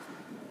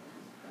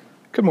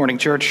Good morning,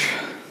 church.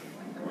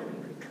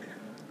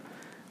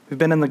 We've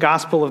been in the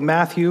Gospel of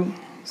Matthew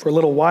for a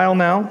little while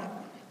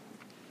now,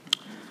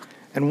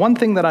 and one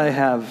thing that I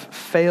have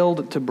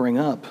failed to bring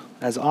up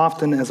as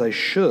often as I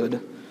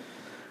should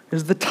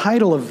is the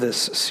title of this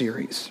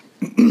series.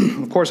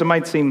 Of course, it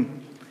might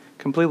seem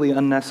completely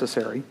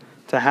unnecessary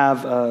to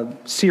have a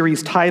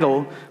series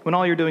title when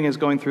all you're doing is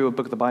going through a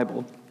book of the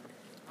Bible,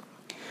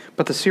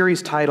 but the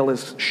series title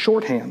is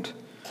shorthand.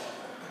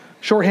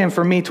 Shorthand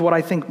for me to what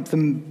I think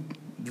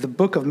the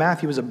book of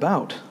Matthew is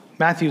about.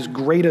 Matthew's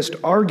greatest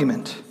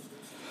argument.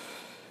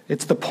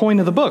 It's the point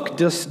of the book,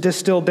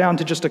 distilled down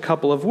to just a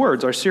couple of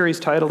words. Our series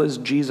title is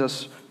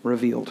Jesus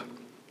Revealed.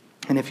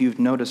 And if you've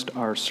noticed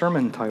our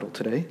sermon title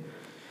today,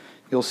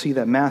 you'll see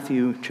that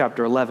Matthew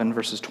chapter 11,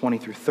 verses 20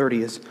 through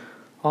 30 is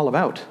all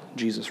about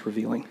Jesus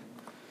revealing.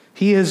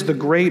 He is the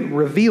great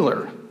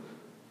revealer.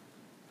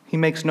 He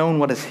makes known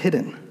what is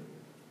hidden.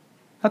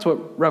 That's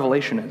what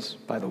revelation is,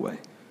 by the way.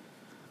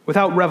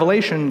 Without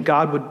revelation,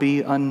 God would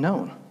be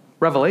unknown.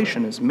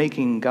 Revelation is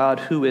making God,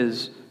 who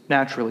is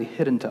naturally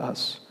hidden to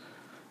us,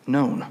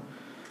 known.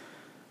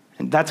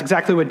 And that's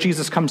exactly what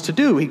Jesus comes to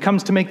do. He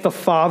comes to make the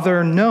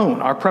Father known.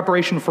 Our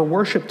preparation for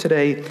worship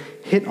today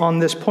hit on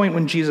this point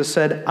when Jesus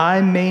said, I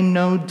made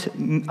known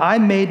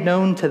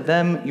to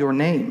them your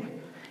name,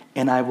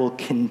 and I will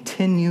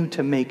continue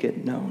to make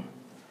it known.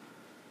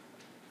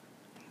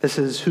 This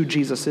is who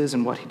Jesus is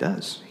and what he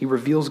does. He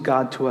reveals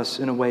God to us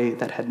in a way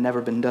that had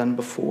never been done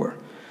before.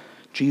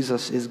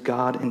 Jesus is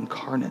God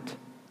incarnate,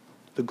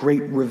 the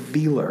great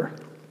revealer,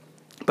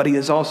 but he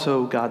is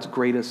also God's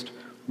greatest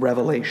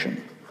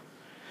revelation.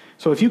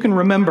 So if you can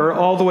remember,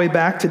 all the way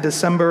back to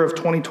December of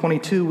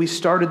 2022, we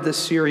started this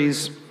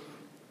series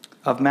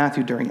of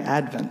Matthew during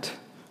Advent.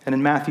 And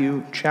in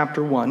Matthew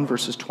chapter 1,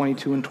 verses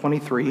 22 and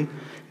 23,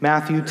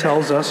 Matthew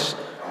tells us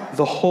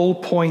the whole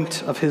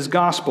point of his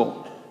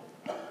gospel.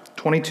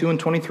 22 and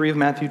 23 of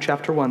Matthew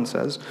chapter 1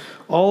 says,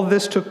 all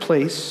this took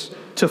place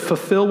to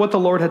fulfill what the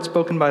Lord had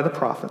spoken by the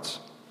prophets.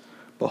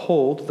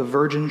 Behold, the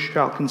virgin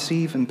shall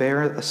conceive and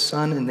bear a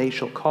son, and they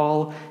shall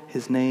call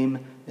his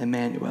name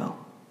Emmanuel,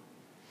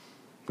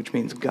 which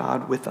means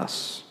God with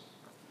us.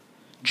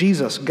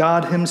 Jesus,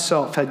 God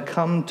himself, had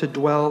come to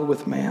dwell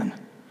with man.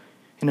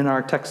 And in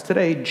our text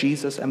today,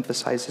 Jesus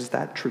emphasizes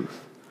that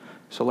truth.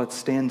 So let's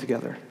stand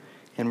together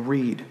and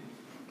read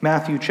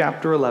Matthew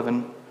chapter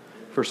 11,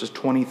 verses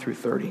 20 through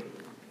 30.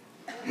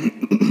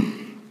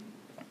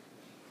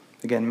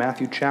 Again,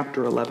 Matthew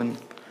chapter 11,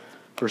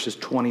 verses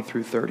 20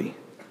 through 30.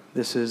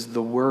 This is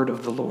the word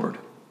of the Lord.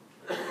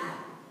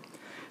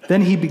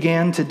 Then he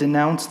began to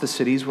denounce the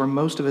cities where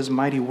most of his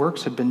mighty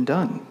works had been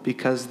done,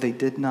 because they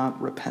did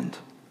not repent.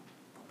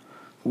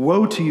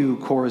 Woe to you,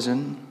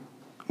 Chorazin!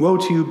 Woe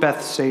to you,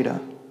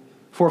 Bethsaida!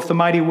 For if the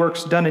mighty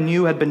works done in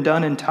you had been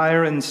done in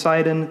Tyre and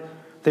Sidon,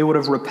 they would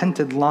have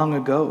repented long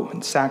ago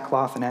in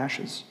sackcloth and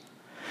ashes.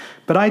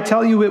 But I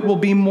tell you, it will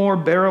be more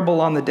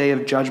bearable on the day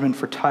of judgment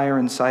for Tyre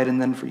and Sidon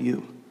than for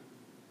you.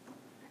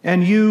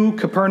 And you,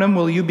 Capernaum,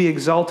 will you be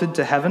exalted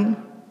to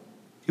heaven?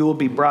 You will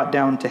be brought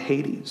down to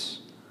Hades.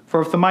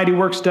 For if the mighty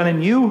works done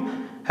in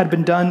you had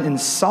been done in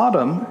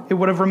Sodom, it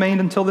would have remained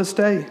until this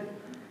day.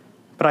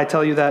 But I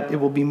tell you that it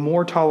will be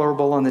more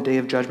tolerable on the day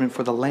of judgment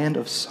for the land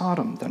of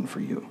Sodom than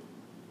for you.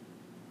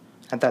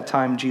 At that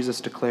time,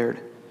 Jesus declared,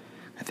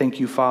 I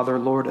thank you, Father,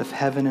 Lord of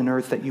heaven and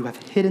earth, that you have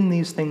hidden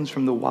these things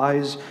from the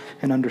wise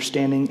and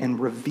understanding and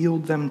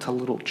revealed them to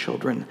little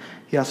children.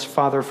 Yes,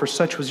 Father, for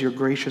such was your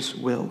gracious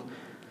will.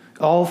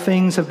 All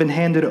things have been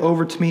handed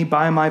over to me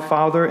by my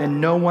Father, and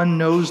no one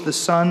knows the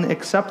Son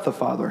except the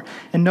Father,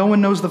 and no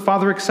one knows the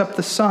Father except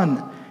the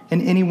Son,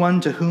 and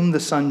anyone to whom the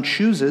Son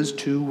chooses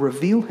to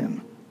reveal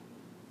him.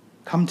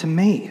 Come to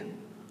me,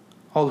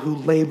 all who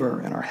labor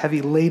and are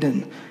heavy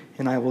laden,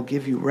 and I will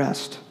give you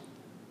rest.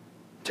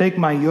 Take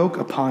my yoke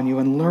upon you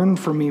and learn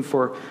from me,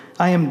 for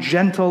I am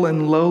gentle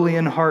and lowly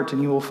in heart,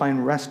 and you will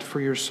find rest for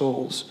your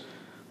souls.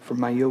 For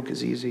my yoke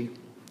is easy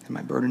and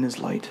my burden is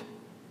light.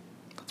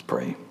 Let's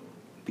pray.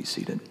 Be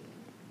seated.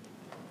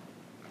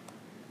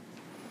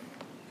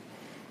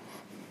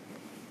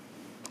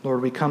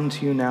 Lord, we come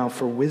to you now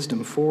for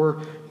wisdom,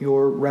 for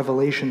your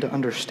revelation to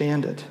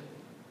understand it.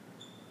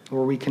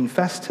 Lord, we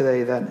confess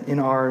today that in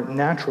our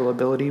natural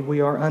ability we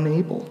are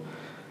unable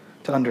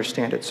to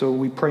understand it. So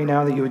we pray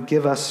now that you would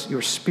give us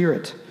your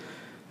Spirit,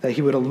 that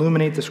he would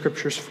illuminate the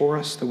scriptures for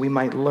us, that we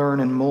might learn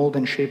and mold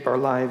and shape our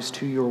lives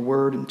to your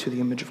word and to the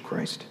image of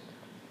Christ.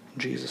 In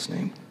Jesus'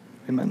 name,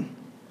 amen.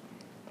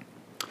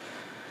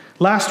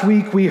 Last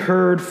week we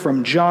heard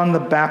from John the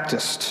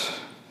Baptist.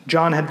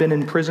 John had been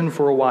in prison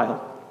for a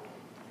while,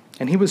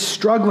 and he was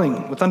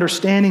struggling with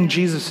understanding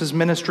Jesus'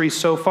 ministry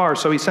so far,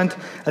 so he sent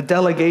a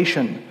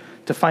delegation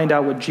to find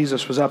out what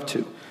Jesus was up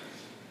to.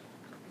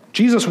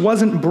 Jesus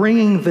wasn't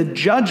bringing the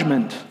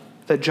judgment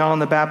that John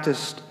the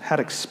Baptist had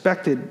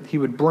expected he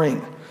would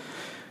bring.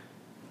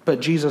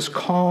 But Jesus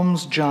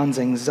calms John's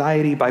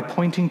anxiety by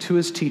pointing to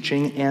his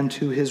teaching and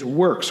to his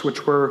works,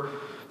 which were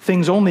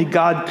things only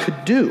God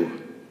could do.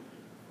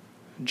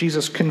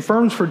 Jesus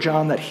confirms for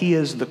John that he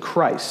is the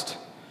Christ.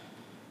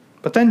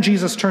 But then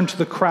Jesus turned to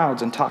the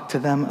crowds and talked to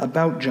them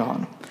about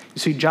John. You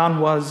see, John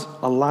was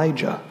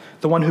Elijah,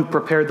 the one who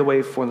prepared the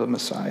way for the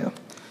Messiah.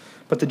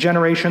 But the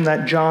generation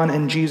that John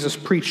and Jesus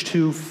preached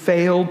to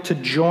failed to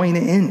join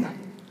in.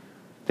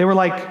 They were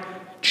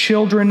like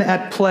children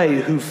at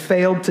play who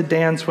failed to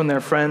dance when their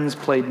friends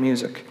played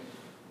music.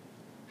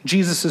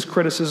 Jesus'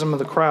 criticism of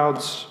the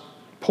crowds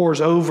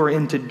pours over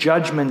into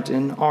judgment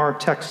in our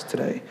text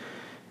today,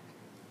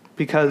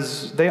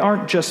 because they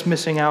aren't just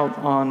missing out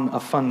on a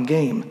fun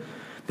game.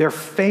 They're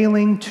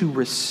failing to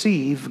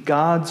receive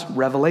God's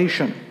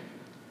revelation.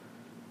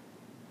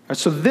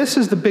 So this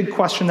is the big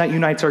question that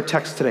unites our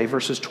text today,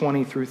 verses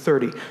 20 through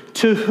 30.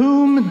 To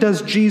whom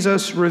does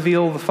Jesus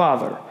reveal the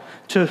Father?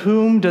 To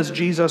whom does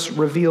Jesus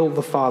reveal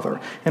the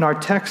Father? And our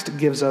text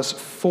gives us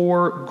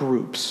 4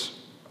 groups.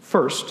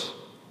 First,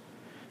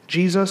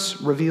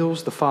 Jesus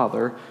reveals the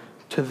Father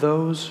to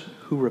those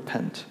who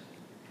repent.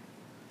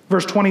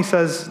 Verse 20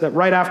 says that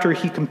right after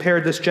he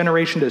compared this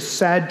generation to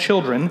sad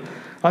children,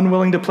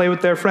 unwilling to play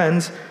with their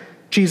friends,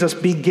 Jesus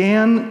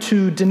began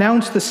to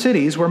denounce the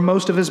cities where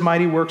most of his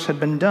mighty works had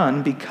been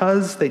done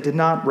because they did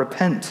not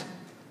repent.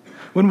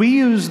 When we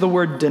use the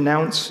word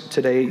denounce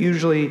today, it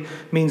usually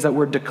means that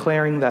we're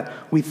declaring that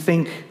we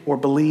think or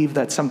believe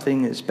that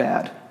something is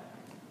bad.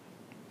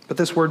 But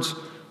this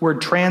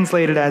word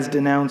translated as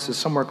denounce is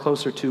somewhere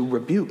closer to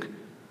rebuke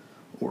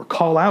or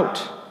call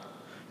out.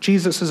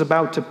 Jesus is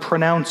about to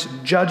pronounce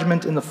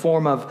judgment in the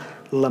form of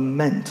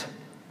lament.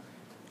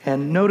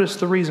 And notice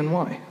the reason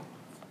why.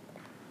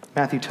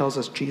 Matthew tells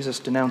us Jesus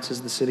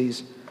denounces the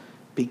cities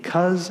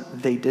because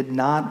they did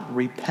not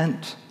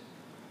repent.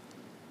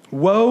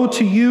 Woe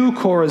to you,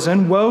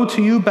 Chorazin! Woe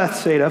to you,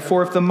 Bethsaida!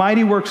 For if the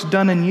mighty works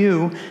done in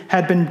you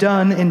had been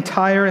done in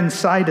Tyre and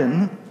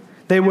Sidon,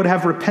 they would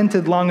have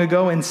repented long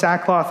ago in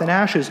sackcloth and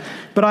ashes.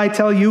 But I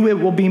tell you, it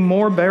will be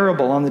more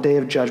bearable on the day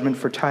of judgment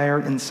for Tyre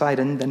and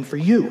Sidon than for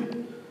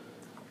you.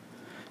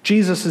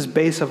 Jesus'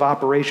 base of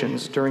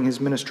operations during his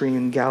ministry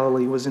in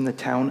Galilee was in the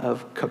town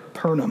of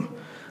Capernaum,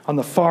 on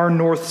the far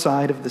north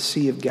side of the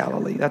Sea of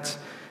Galilee. That's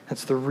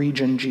the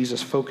region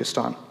Jesus focused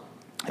on.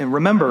 And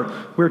remember,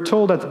 we're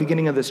told at the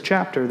beginning of this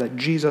chapter that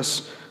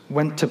Jesus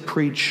went to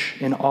preach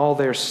in all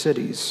their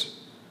cities.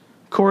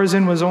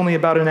 Chorazin was only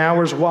about an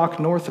hour's walk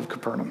north of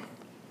Capernaum.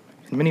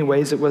 In many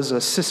ways, it was a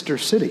sister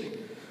city.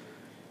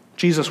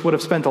 Jesus would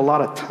have spent a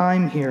lot of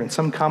time here, and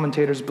some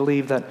commentators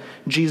believe that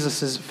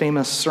Jesus'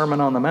 famous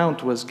Sermon on the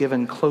Mount was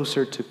given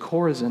closer to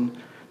Chorazin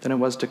than it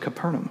was to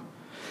Capernaum.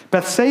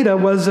 Bethsaida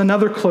was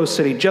another close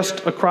city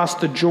just across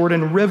the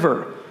Jordan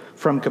River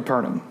from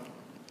Capernaum.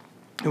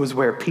 It was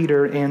where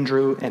Peter,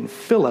 Andrew, and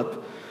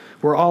Philip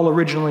were all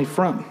originally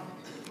from.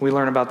 We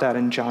learn about that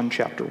in John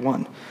chapter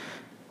 1.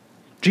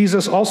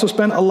 Jesus also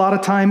spent a lot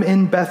of time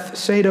in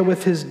Bethsaida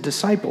with his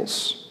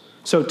disciples.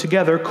 So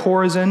together,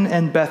 Chorazin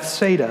and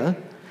Bethsaida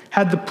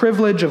had the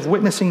privilege of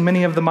witnessing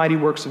many of the mighty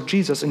works of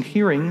Jesus and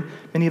hearing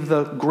many of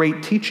the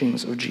great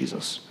teachings of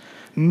Jesus.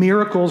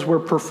 Miracles were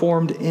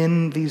performed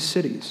in these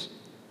cities.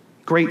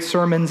 Great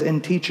sermons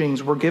and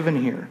teachings were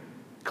given here,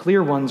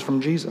 clear ones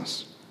from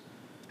Jesus.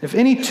 If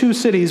any 2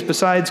 cities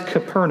besides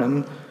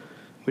Capernaum,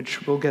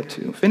 which we'll get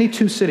to, if any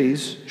 2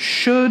 cities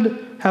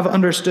should have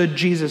understood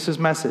Jesus'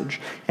 message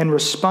and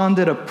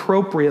responded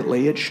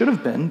appropriately, it should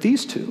have been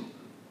these 2,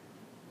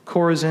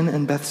 Chorazin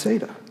and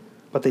Bethsaida,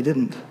 but they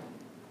didn't.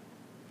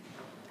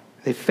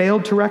 They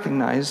failed to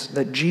recognize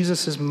that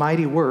Jesus'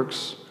 mighty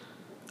works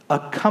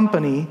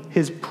accompany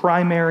his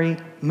primary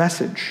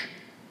message.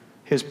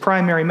 His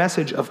primary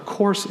message, of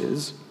course,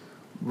 is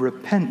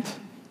repent,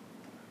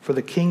 for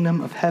the kingdom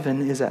of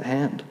heaven is at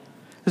hand.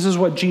 This is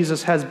what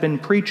Jesus has been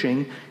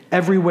preaching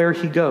everywhere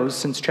he goes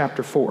since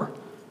chapter 4.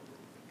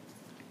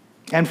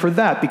 And for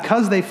that,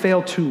 because they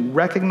fail to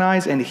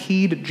recognize and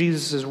heed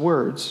Jesus'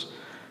 words,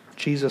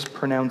 Jesus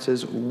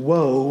pronounces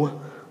woe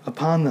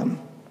upon them.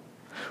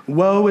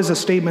 Woe is a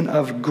statement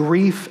of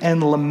grief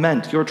and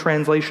lament. Your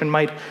translation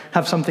might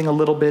have something a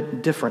little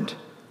bit different.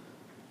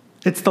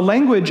 It's the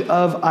language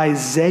of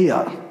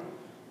Isaiah,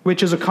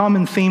 which is a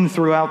common theme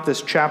throughout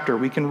this chapter.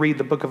 We can read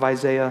the book of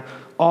Isaiah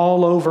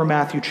all over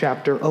Matthew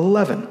chapter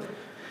 11.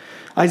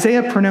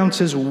 Isaiah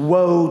pronounces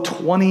woe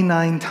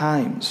 29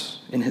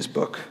 times in his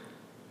book.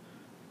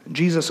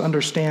 Jesus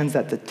understands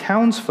that the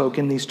townsfolk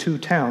in these 2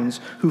 towns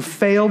who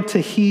failed to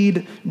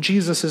heed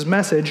Jesus'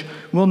 message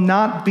will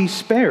not be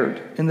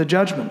spared in the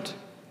judgment.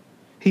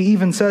 He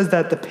even says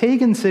that the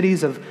pagan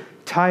cities of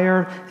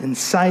Tyre and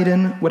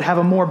Sidon would have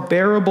a more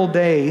bearable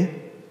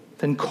day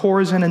than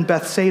Chorazin and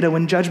Bethsaida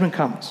when judgment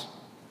comes.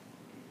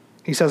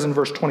 He says in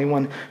verse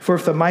 21, "For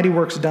if the mighty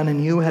works done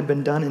in you had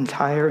been done in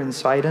Tyre and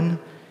Sidon,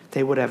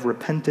 they would have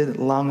repented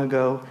long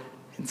ago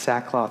in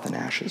sackcloth and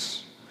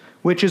ashes."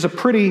 Which is a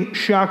pretty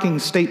shocking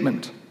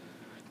statement.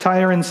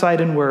 Tyre and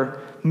Sidon were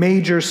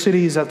major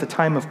cities at the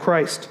time of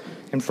Christ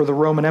and for the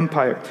Roman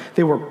Empire.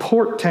 They were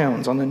port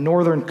towns on the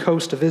northern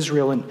coast of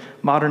Israel in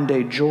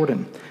modern-day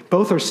Jordan.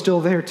 Both are still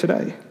there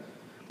today.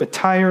 But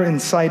Tyre and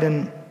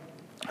Sidon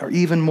are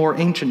even more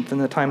ancient than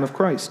the time of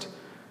Christ.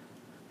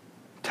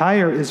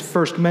 Tyre is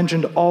first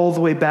mentioned all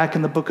the way back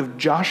in the book of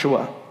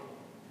Joshua.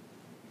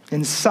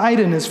 And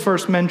Sidon is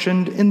first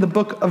mentioned in the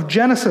book of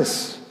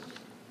Genesis.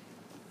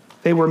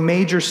 They were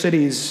major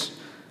cities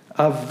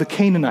of the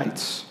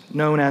Canaanites,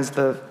 known as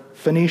the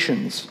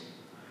Phoenicians.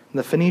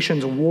 The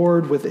Phoenicians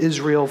warred with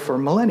Israel for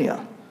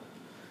millennia.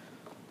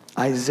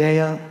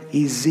 Isaiah,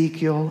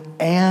 Ezekiel,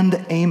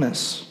 and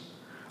Amos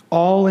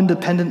all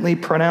independently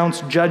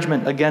pronounced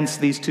judgment against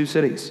these two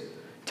cities,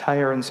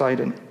 Tyre and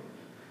Sidon.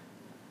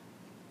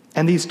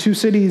 And these two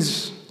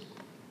cities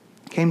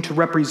came to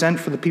represent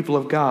for the people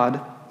of God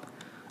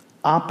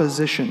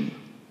opposition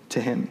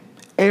to him,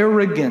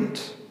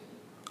 arrogant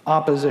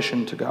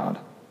opposition to God.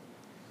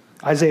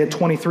 Isaiah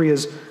 23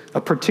 is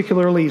a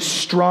particularly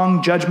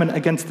strong judgment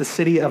against the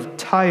city of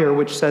Tyre,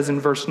 which says in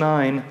verse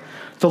 9,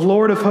 "The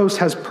Lord of hosts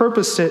has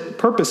purposed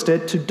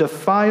it to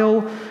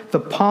defile the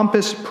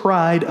pompous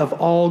pride of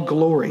all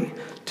glory,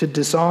 to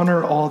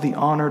dishonor all the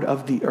honored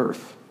of the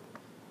earth."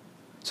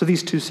 So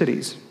these two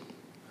cities,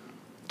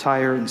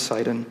 Tyre and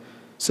Sidon,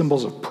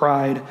 symbols of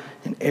pride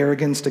and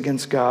arrogance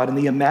against God, and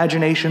the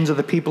imaginations of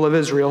the people of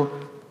Israel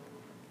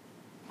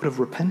would have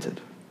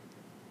repented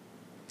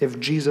if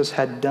Jesus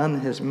had done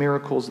his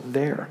miracles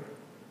there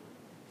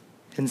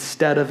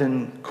instead of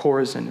in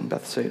Chorazin and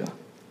Bethsaida.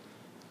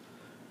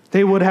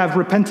 They would have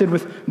repented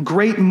with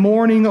great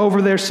mourning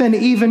over their sin,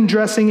 even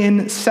dressing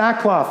in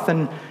sackcloth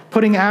and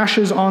putting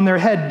ashes on their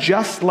head,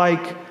 just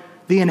like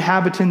the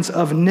inhabitants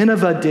of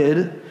Nineveh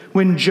did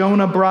when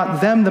Jonah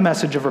brought them the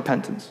message of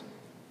repentance.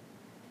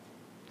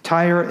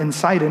 Tyre and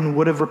Sidon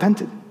would have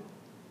repented.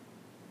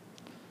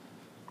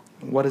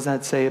 What does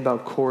that say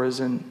about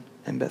Chorazin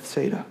and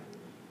Bethsaida?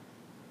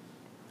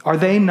 Are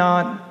they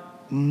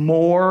not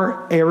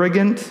more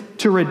arrogant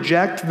to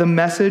reject the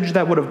message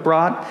that would have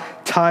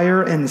brought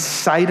Tyre and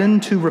Sidon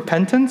to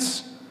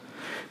repentance?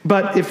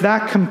 But if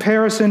that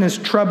comparison is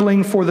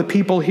troubling for the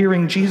people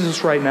hearing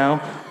Jesus right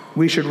now,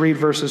 we should read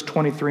verses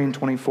 23 and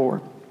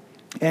 24.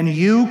 "And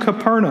you,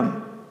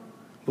 Capernaum,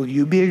 will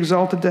you be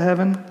exalted to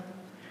heaven?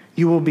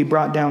 You will be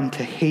brought down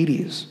to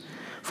Hades.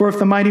 For if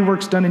the mighty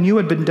works done in you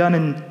had been done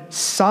in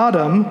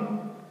Sodom,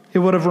 it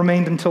would have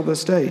remained until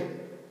this day.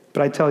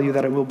 But I tell you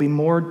that it will be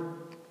more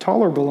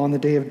tolerable on the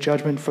day of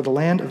judgment for the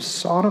land of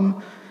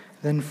Sodom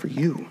than for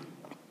you."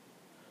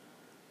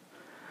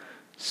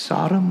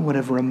 Sodom would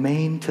have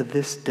remained to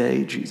this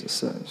day, Jesus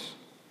says,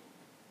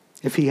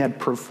 if he had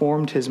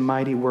performed his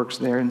mighty works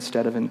there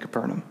instead of in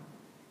Capernaum.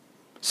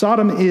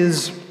 Sodom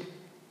is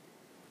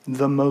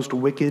the most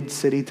wicked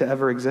city to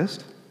ever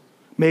exist.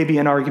 Maybe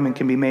an argument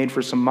can be made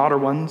for some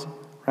modern ones,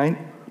 right?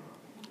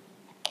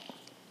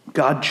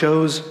 God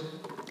chose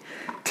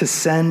to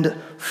send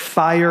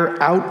fire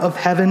out of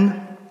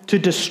heaven to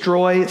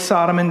destroy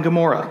Sodom and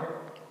Gomorrah.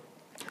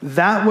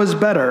 That was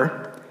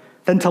better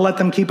than to let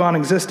them keep on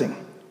existing.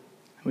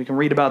 We can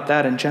read about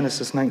that in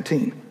Genesis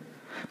 19.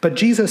 But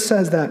Jesus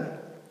says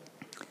that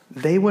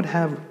they would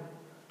have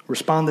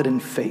responded in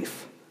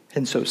faith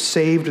and so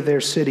saved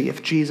their city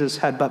if Jesus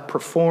had but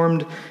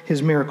performed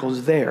his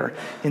miracles there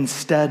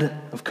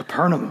instead of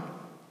Capernaum.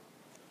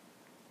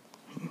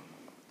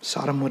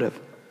 Sodom would have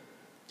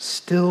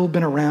still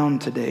been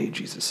around today,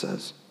 Jesus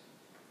says,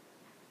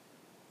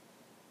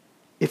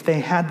 if they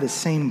had the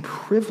same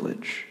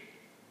privilege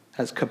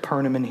as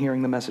Capernaum in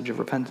hearing the message of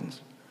repentance.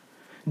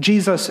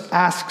 Jesus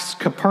asks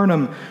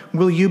Capernaum,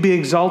 "Will you be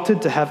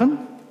exalted to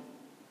heaven?"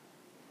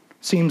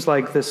 Seems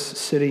like this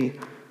city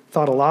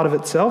thought a lot of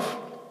itself,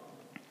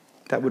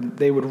 that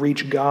they would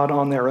reach God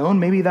on their own,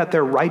 maybe that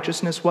their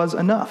righteousness was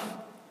enough.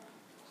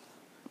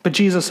 But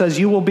Jesus says,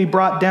 "You will be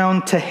brought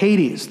down to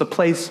Hades, the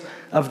place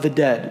of the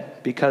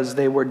dead," because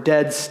they were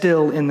dead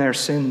still in their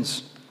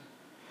sins.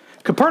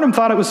 Capernaum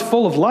thought it was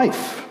full of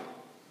life,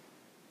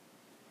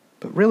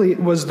 but really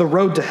it was the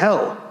road to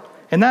hell,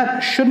 and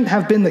that shouldn't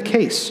have been the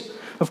case.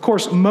 Of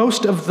course,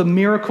 most of the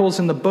miracles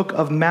in the book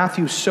of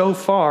Matthew so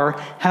far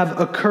have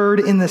occurred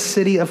in the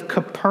city of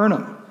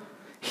Capernaum.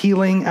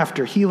 Healing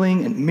after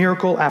healing and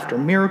miracle after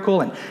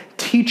miracle and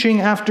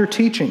teaching after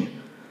teaching.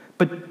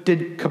 But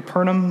did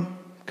Capernaum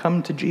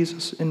come to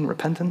Jesus in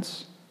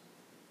repentance?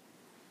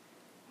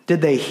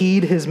 Did they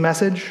heed his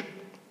message?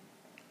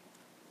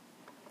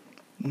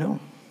 No.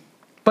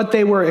 But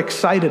they were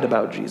excited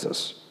about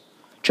Jesus.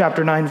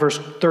 Chapter 9, verse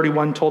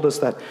 31 told us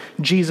that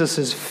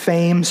Jesus'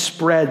 fame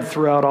spread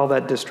throughout all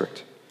that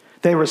district.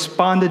 They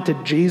responded to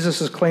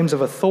Jesus' claims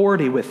of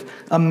authority with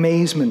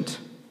amazement.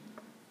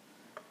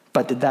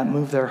 But did that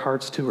move their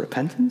hearts to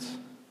repentance?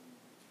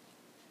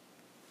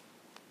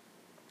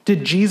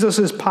 Did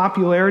Jesus'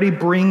 popularity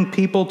bring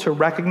people to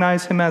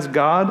recognize him as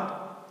God?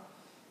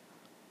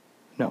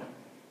 No.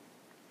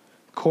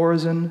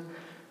 Chorazin,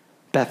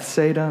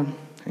 Bethsaida,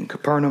 and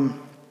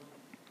Capernaum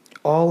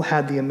all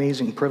had the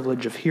amazing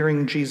privilege of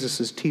hearing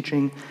Jesus'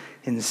 teaching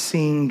and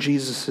seeing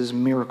Jesus'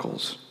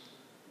 miracles.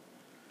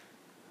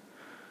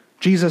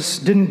 Jesus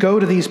didn't go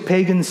to these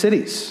pagan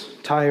cities,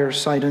 Tyre,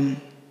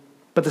 Sidon,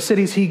 but the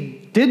cities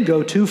he did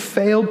go to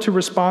failed to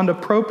respond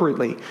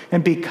appropriately.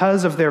 And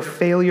because of their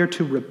failure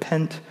to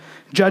repent,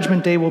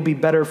 Judgment Day will be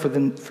better for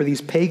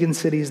these pagan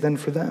cities than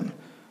for them.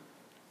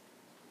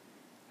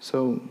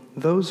 So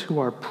those who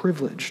are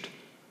privileged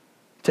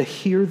to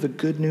hear the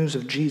good news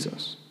of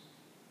Jesus,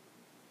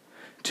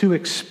 to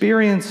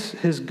experience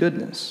his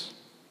goodness,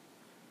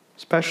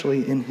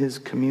 especially in his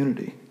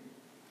community,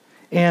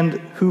 and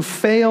who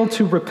fail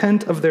to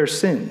repent of their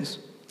sins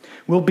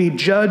will be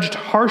judged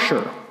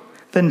harsher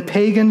than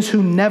pagans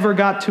who never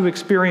got to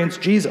experience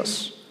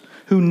Jesus,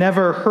 who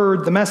never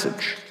heard the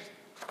message.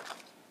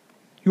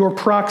 Your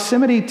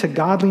proximity to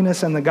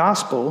godliness and the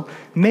gospel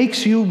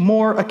makes you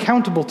more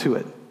accountable to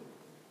it.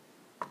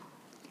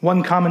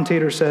 One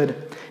commentator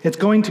said, "It's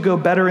going to go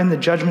better in the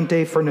judgment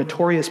day for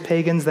notorious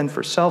pagans than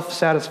for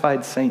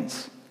self-satisfied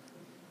saints."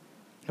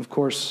 Of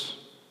course,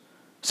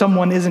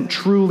 someone isn't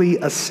truly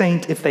a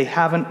saint if they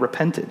haven't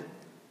repented,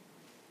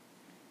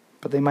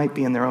 but they might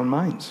be in their own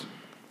minds.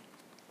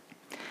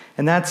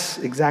 And that's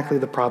exactly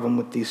the problem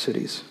with these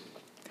cities.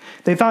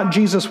 They thought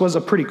Jesus was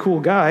a pretty cool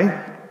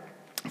guy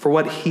for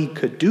what he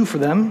could do for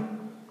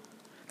them.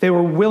 They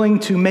were willing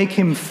to make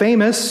him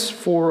famous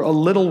for a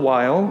little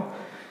while,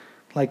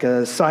 like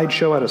a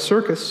sideshow at a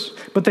circus,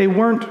 but they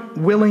weren't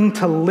willing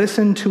to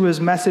listen to his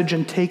message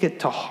and take it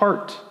to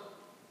heart.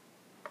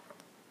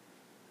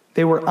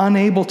 They were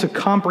unable to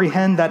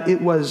comprehend that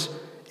it was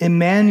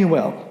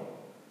Emmanuel,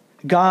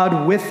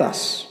 God with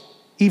us,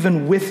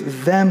 even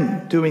with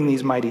them doing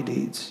these mighty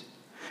deeds.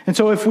 And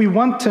so if we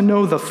want to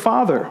know the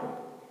Father,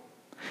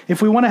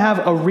 if we want to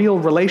have a real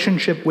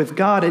relationship with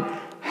God, it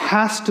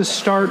has to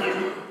start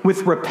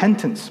with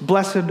repentance.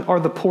 Blessed are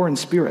the poor in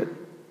spirit.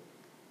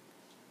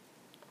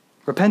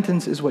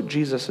 Repentance is what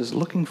Jesus is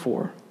looking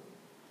for.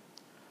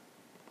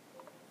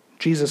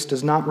 Jesus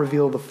does not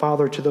reveal the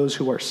Father to those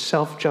who are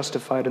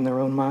self-justified in their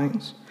own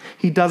minds.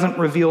 He doesn't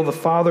reveal the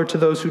Father to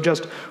those who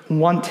just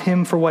want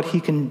him for what he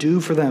can do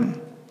for them.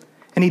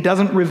 And he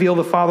doesn't reveal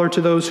the Father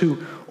to those who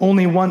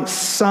only want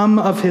some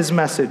of his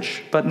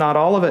message, but not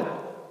all of it.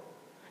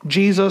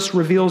 Jesus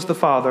reveals the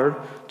Father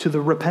to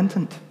the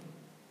repentant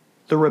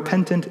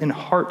in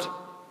heart,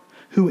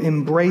 who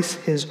embrace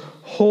his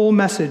whole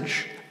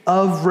message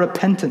of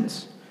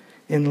repentance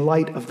in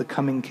light of the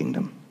coming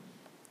kingdom.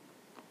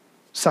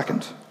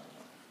 Second,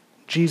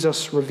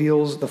 Jesus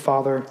reveals the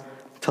Father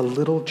to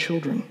little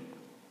children.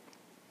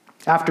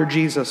 After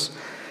Jesus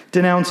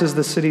denounces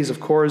the cities of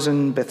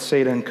Chorazin,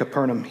 Bethsaida, and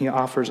Capernaum, he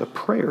offers a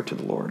prayer to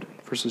the Lord,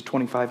 verses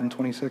 25 and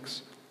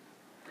 26.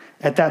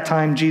 At that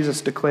time,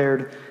 Jesus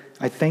declared,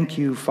 "I thank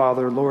you,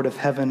 Father, Lord of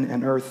heaven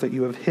and earth, that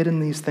you have hidden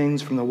these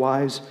things from the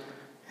wise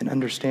and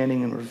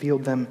understanding and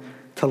revealed them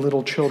to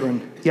little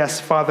children. Yes,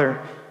 Father,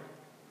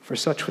 for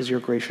such was your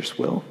gracious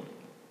will."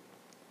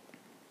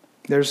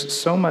 There's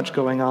so much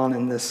going on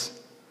in this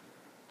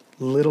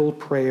little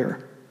prayer.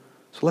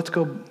 So let's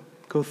go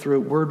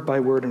through it word by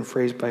word and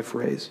phrase by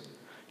phrase.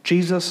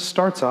 Jesus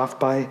starts off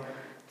by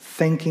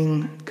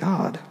thanking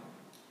God,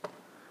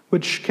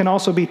 which can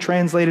also be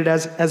translated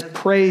as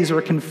praise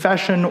or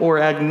confession or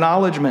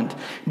acknowledgement.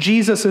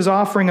 Jesus is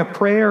offering a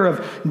prayer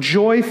of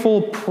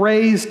joyful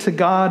praise to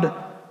God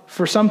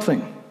for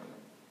something.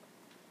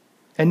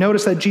 And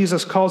notice that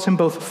Jesus calls him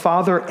both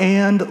Father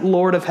and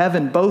Lord of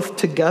heaven, both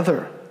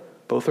together.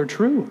 Both are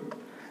true.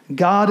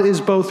 God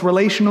is both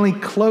relationally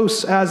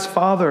close as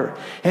Father,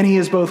 and he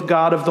is both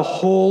God of the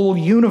whole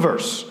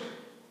universe.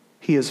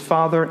 He is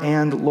Father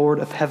and Lord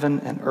of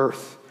heaven and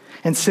earth.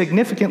 And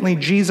significantly,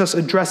 Jesus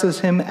addresses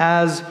him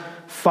as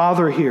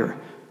Father here.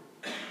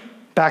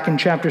 Back in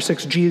chapter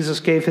 6, Jesus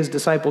gave his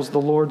disciples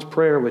the Lord's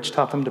Prayer, which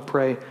taught them to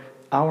pray,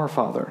 "Our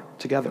Father,"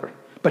 together.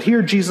 But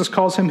here Jesus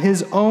calls him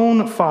his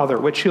own Father,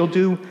 which he'll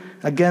do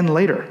again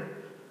later.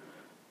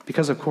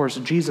 Because, of course,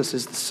 Jesus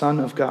is the Son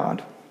of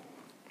God.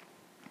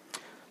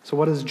 So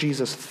what does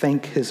Jesus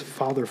thank his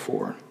Father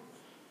for?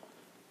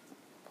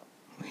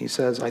 He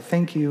says, "I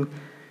thank you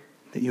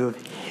that you have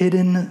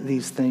hidden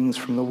these things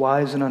from the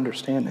wise and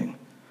understanding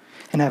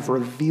and have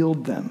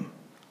revealed them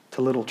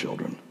to little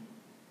children."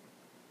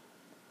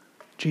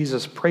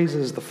 Jesus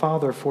praises the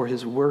Father for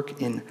his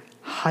work in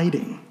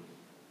hiding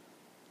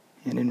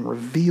and in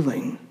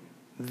revealing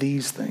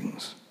these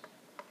things.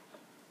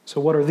 So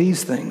what are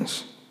these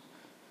things?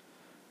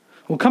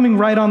 Well, coming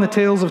right on the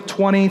tails of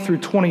 20 through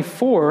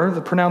 24, the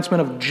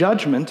pronouncement of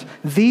judgment,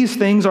 these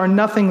things are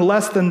nothing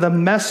less than the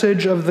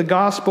message of the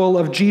gospel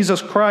of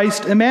Jesus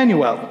Christ,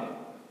 Emmanuel.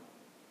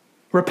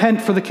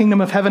 Repent, for the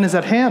kingdom of heaven is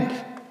at hand.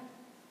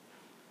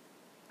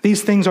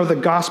 These things are the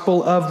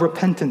gospel of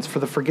repentance for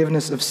the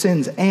forgiveness of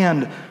sins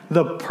and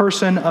the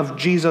person of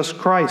Jesus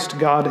Christ,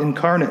 God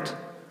incarnate.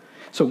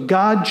 So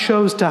God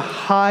chose to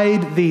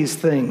hide these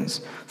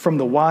things from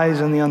the wise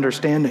and the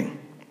understanding.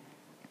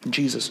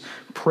 Jesus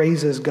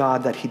praises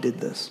God that he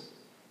did this.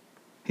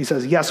 He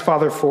says, "Yes,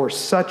 Father, for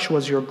such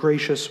was your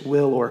gracious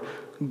will," or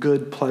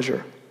good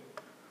pleasure.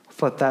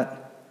 Let's let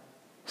that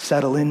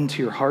settle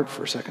into your heart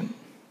for a second.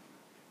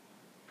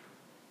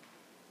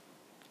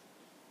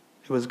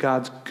 It was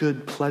God's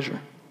good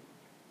pleasure,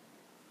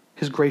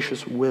 his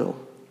gracious will,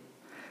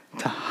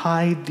 to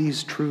hide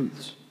these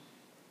truths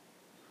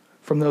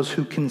from those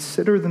who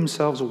consider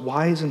themselves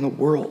wise in the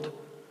world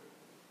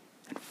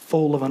and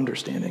full of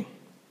understanding.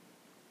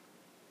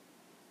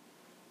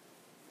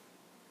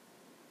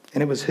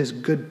 And it was his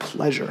good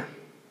pleasure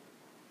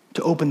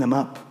to open them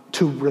up,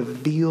 to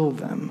reveal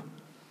them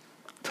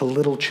to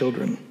little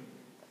children.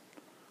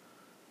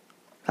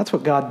 That's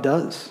what God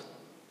does.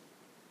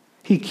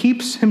 He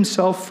keeps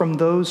himself from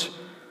those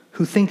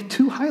who think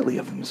too highly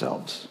of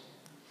themselves,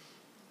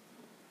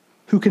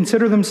 who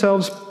consider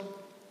themselves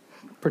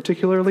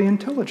particularly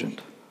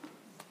intelligent.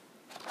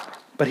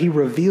 But he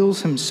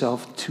reveals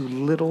himself to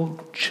little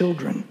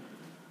children.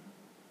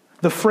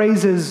 The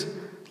phrases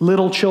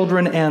little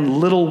children and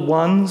little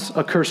ones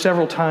occur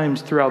several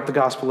times throughout the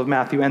Gospel of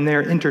Matthew, and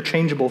they're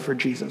interchangeable for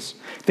Jesus.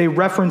 They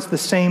reference the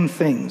same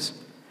things.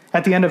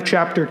 At the end of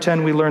chapter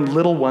 10, we learned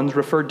little ones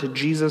referred to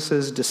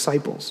Jesus'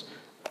 disciples.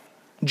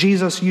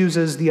 Jesus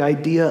uses the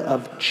idea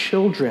of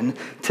children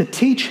to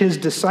teach his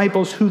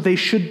disciples who they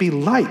should be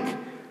like.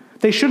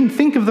 They shouldn't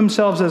think of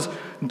themselves as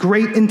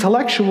great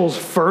intellectuals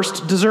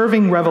first,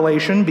 deserving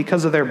revelation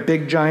because of their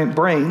big giant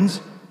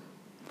brains.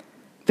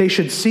 They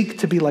should seek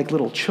to be like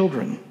little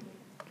children.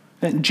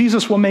 And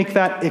Jesus will make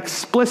that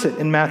explicit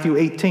in Matthew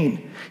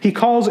 18. He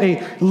calls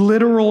a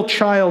literal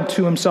child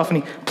to himself,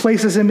 and he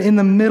places him in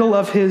the middle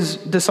of his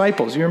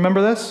disciples. You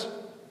remember this?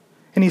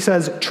 And he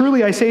says,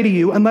 "Truly I say to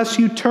you, unless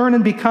you turn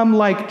and become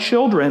like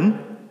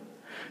children,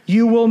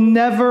 you will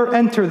never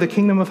enter the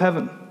kingdom of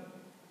heaven."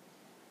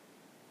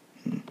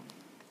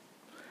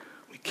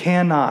 We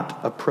cannot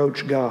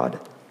approach God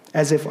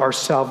as if our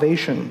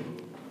salvation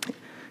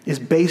is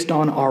based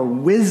on our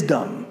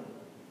wisdom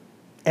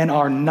and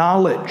our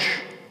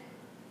knowledge,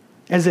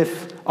 as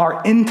if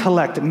our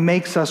intellect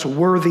makes us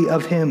worthy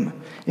of him.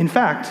 In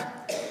fact,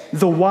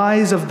 the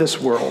wise of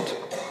this world,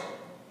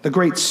 the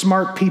great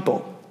smart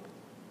people,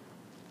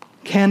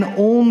 can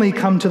only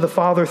come to the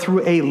Father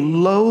through a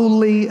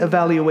lowly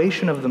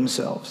evaluation of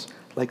themselves,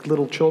 like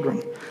little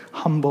children,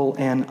 humble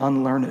and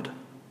unlearned.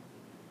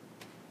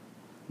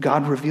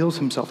 God reveals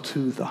himself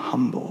to the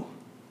humble.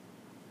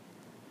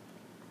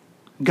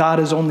 God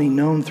is only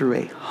known through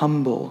a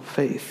humble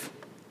faith.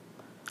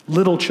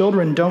 Little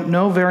children don't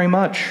know very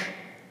much.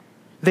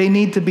 They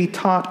need to be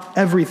taught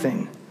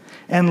everything.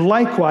 And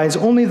likewise,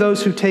 only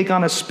those who take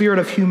on a spirit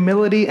of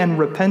humility and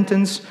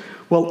repentance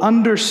will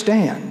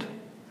understand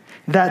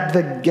that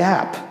the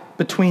gap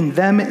between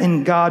them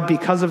and God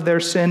because of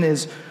their sin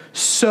is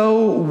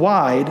so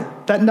wide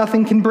that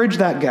nothing can bridge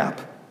that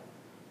gap.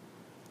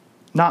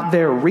 Not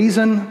their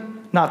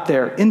reason, not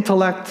their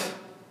intellect,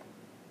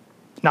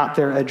 not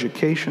their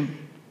education,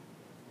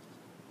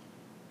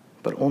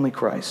 but only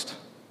Christ.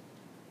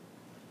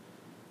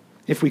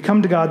 If we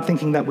come to God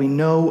thinking that we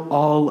know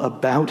all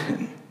about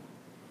him,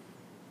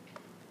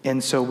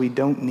 and so we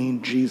don't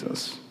need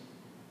Jesus,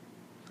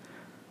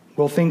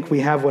 we'll think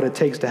we have what it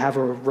takes to have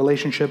a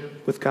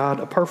relationship with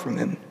God apart from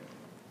him.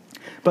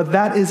 But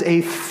that is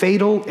a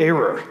fatal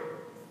error,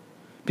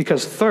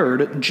 because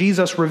third,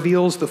 Jesus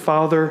reveals the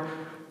Father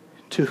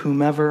to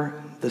whomever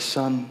the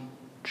Son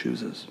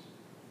chooses.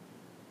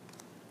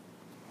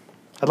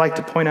 I'd like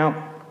to point out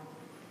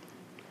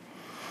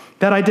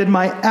that I did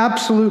my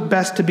absolute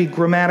best to be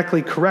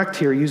grammatically correct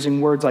here,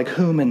 using words like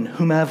whom and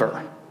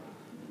whomever.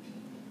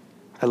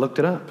 I looked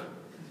it up,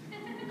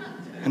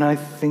 and I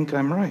think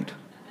I'm right.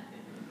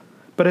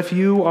 But if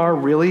you are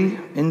really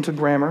into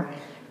grammar,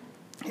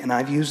 and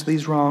I've used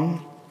these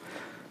wrong,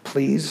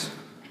 please,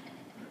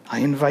 I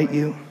invite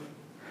you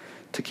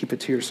to keep it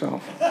to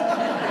yourself.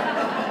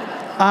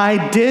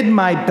 I did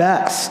my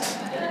best.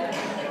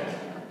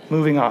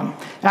 Moving on.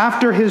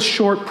 After his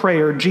short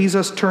prayer,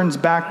 Jesus turns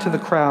back to the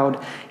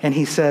crowd and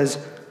he says,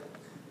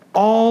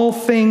 "All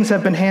things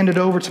have been handed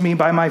over to me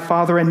by my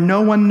Father, and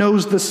no one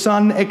knows the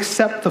Son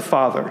except the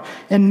Father,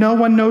 and no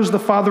one knows the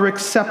Father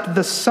except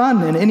the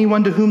Son, and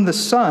anyone to whom the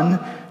Son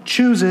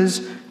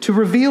chooses to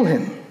reveal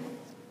him."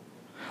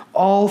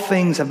 All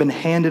things have been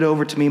handed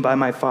over to me by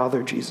my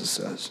Father, Jesus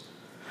says,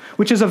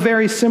 which is a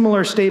very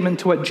similar statement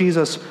to what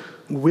Jesus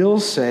will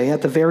say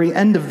at the very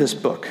end of this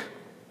book.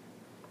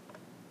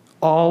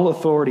 All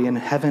authority in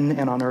heaven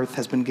and on earth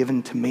has been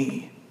given to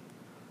me.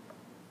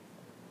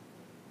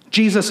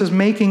 Jesus is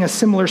making a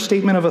similar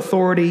statement of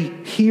authority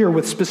here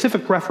with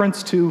specific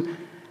reference to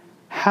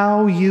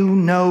how you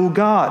know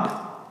God.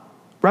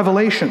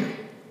 Revelation.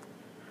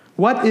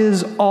 What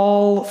is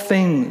all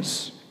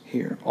things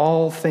here?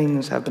 All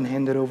things have been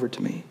handed over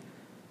to me.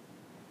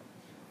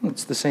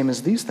 It's the same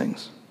as these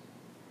things.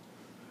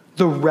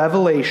 The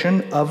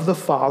revelation of the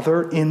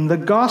Father in the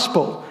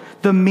gospel,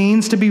 the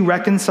means to be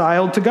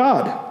reconciled to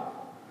God.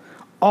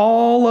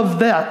 All of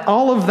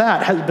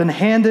that has been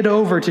handed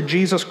over to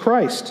Jesus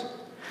Christ.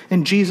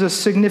 And Jesus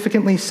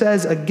significantly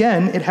says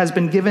again, it has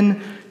been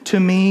given to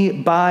me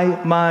by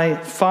my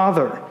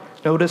Father.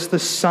 Notice the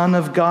Son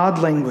of God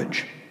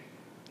language.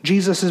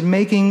 Jesus is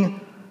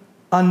making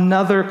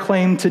another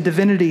claim to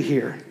divinity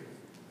here.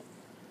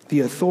 The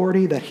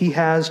authority that he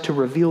has to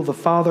reveal the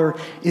Father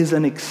is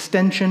an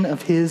extension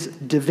of his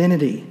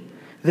divinity.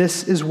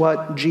 This is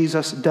what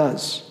Jesus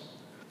does.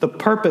 The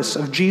purpose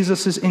of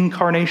Jesus'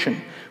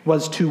 incarnation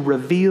was to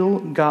reveal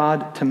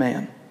God to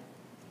man.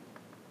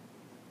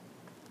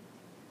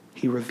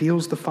 He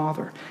reveals the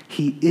Father.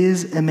 He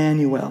is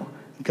Emmanuel,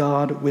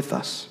 God with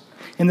us.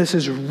 And this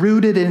is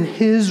rooted in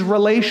his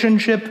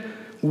relationship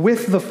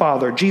with the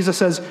Father. Jesus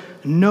says,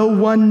 no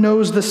one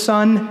knows the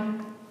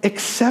Son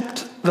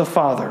except the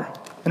Father.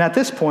 And at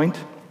this point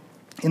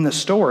in the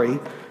story,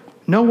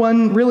 no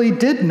one really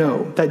did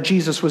know that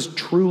Jesus was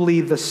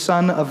truly the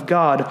Son of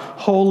God,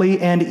 holy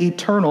and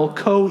eternal,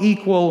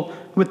 co-equal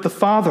with the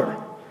Father,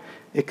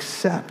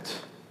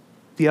 except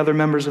the other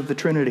members of the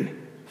Trinity,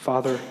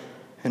 Father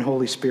and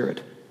Holy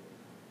Spirit.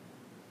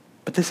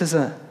 But this is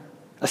a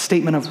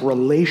statement of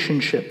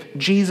relationship.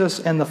 Jesus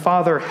and the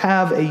Father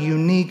have a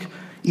unique,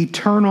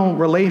 eternal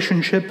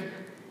relationship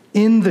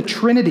in the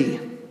Trinity.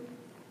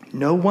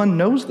 No one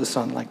knows the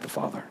Son like the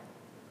Father,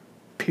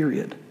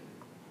 period.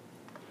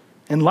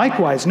 And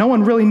likewise, no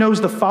one really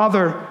knows the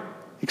Father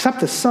except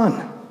the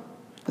Son.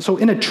 So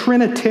in a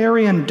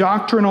Trinitarian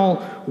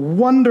doctrinal,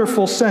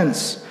 wonderful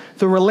sense,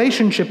 the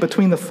relationship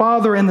between the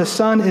Father and the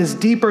Son is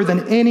deeper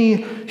than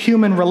any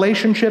human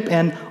relationship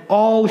and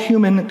all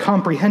human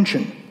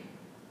comprehension.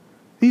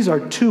 These are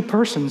two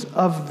persons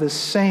of the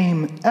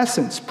same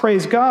essence.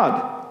 Praise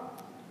God.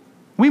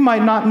 We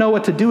might not know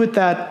what to do with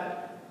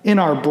that in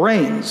our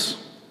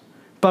brains,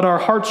 but our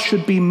hearts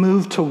should be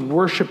moved to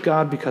worship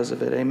God because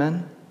of it.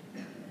 Amen?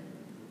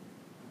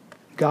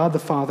 God the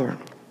Father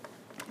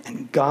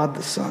and God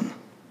the Son.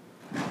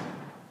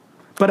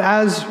 But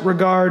as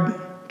regard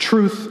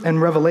truth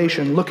and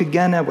revelation, look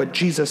again at what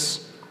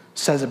Jesus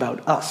says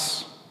about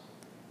us.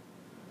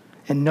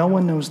 And no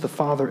one knows the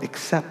Father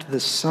except the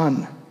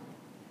Son,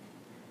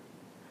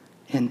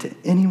 and to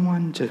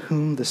anyone to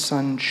whom the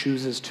Son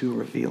chooses to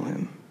reveal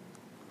him.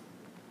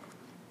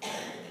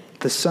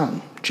 The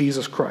Son,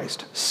 Jesus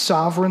Christ,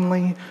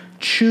 sovereignly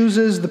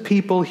chooses the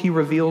people he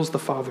reveals the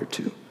Father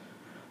to,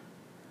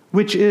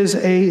 which is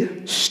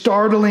a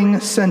startling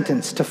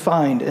sentence to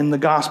find in the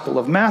Gospel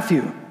of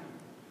Matthew.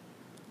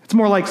 It's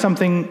more like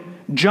something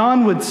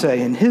John would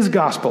say in his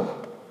Gospel.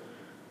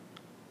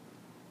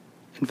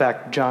 In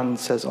fact, John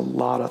says a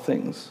lot of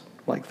things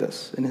like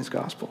this in his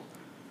Gospel.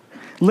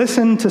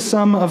 Listen to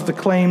some of the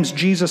claims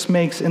Jesus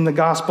makes in the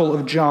Gospel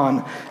of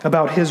John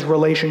about his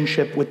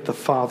relationship with the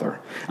Father.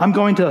 I'm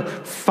going to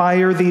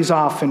fire these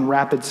off in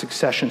rapid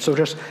succession, so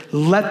just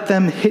let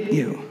them hit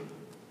you.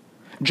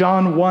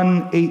 John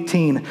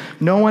 1:18,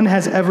 no one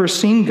has ever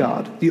seen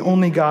God, the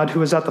only God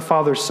who is at the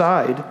Father's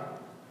side.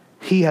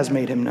 He has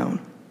made him known.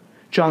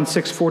 John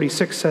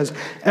 6:46 says,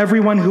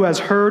 everyone who has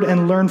heard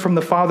and learned from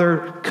the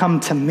Father come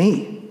to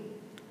me.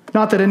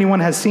 Not that anyone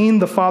has seen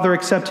the Father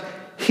except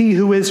he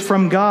who is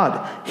from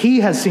God.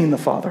 He has seen the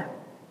Father.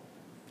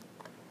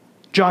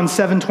 John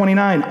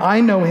 7:29,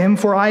 I know him,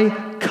 for I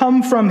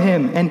come from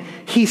him, and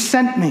he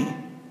sent me.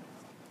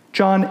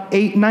 John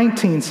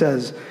 8:19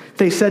 says,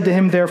 they said to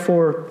him,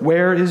 therefore,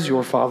 where is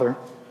your Father?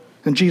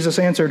 And Jesus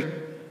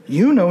answered,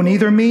 you know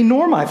neither me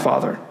nor my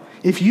Father.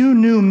 If you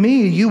knew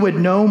me, you would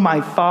know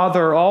my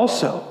Father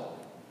also.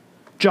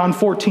 John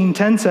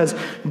 14:10 says,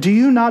 do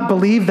you not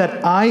believe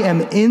that I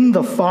am in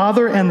the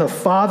Father and the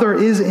Father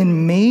is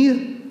in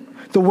me?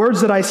 The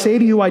words that I say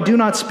to you, I do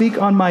not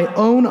speak on my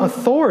own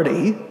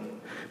authority,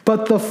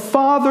 but the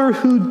Father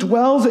who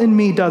dwells in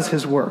me does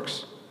his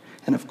works.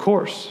 And of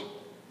course,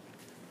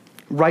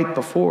 right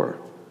before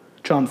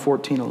John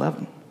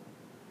 14:11,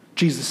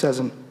 Jesus says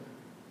in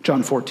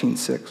John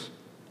 14:6,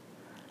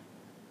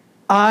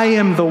 I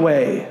am the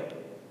way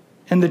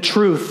and the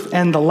truth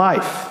and the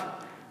life.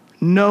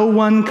 No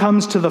one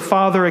comes to the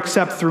Father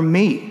except through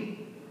me.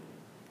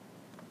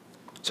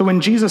 So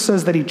when Jesus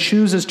says that he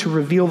chooses to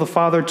reveal the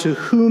Father to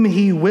whom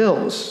he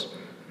wills,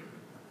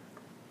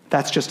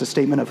 that's just a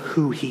statement of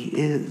who he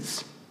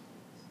is.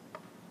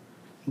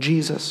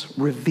 Jesus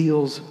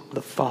reveals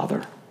the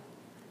Father.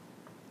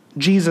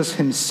 Jesus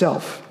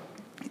himself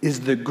is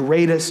the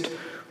greatest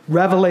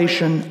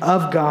revelation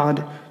of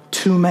God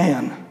to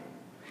man.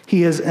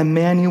 He is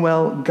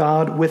Emmanuel,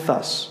 God with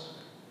us.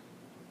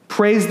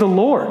 Praise the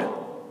Lord.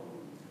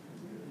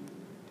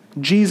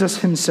 Jesus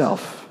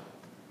himself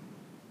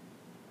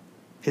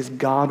is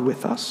God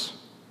with us.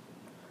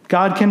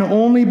 God can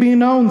only be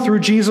known through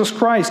Jesus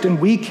Christ, and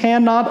we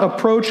cannot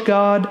approach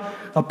God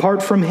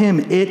apart from him.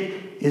 It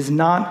is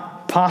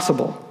not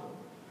possible.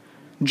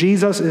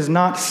 Jesus is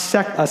not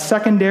a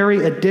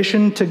secondary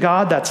addition to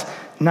God. That's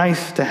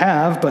nice to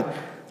have, but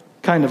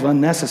kind of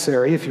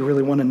unnecessary if you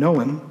really want to know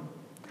him.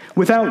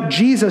 Without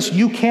Jesus,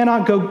 you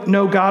cannot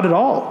know God at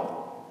all.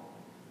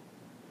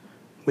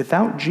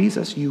 Without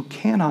Jesus, you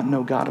cannot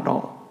know God at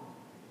all.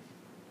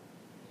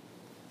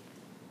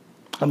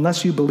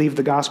 Unless you believe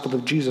the gospel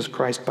of Jesus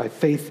Christ by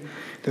faith,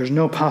 there's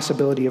no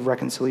possibility of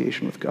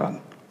reconciliation with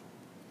God.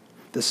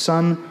 The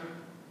Son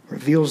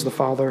reveals the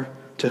Father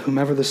to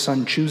whomever the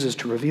Son chooses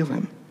to reveal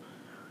him,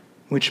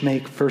 which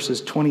make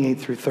verses 28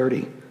 through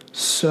 30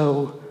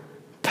 so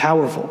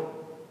powerful.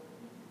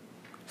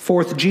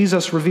 Fourth,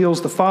 Jesus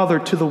reveals the Father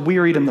to the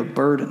wearied and the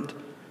burdened.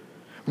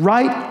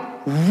 Right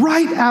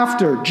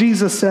after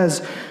Jesus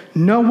says,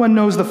 no one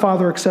knows the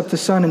Father except the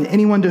Son, and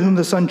anyone to whom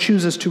the Son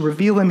chooses to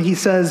reveal him, he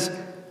says,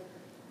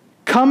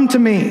 come to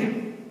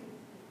me,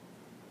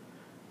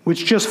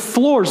 which just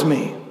floors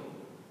me.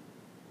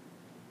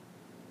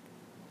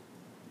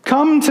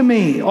 Come to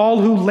me,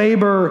 all who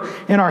labor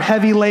and are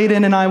heavy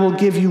laden, and I will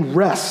give you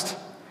rest.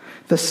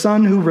 The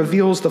Son who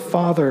reveals the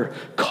Father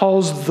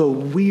calls the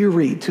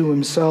weary to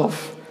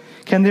himself.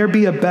 Can there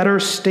be a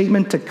better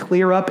statement to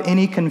clear up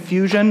any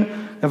confusion?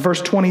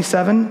 Verse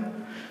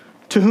 27,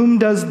 to whom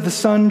does the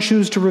Son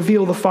choose to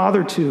reveal the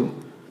Father to?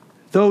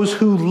 Those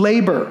who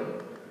labor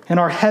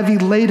and are heavy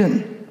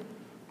laden.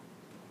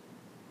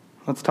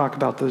 Let's talk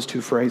about those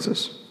two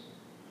phrases.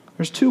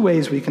 There's two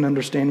ways we can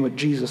understand what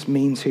Jesus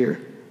means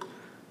here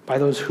by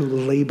those who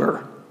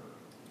labor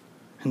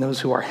and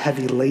those who are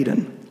heavy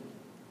laden.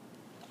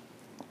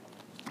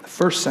 The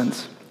first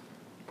sense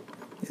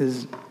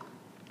is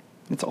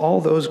it's all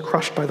those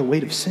crushed by the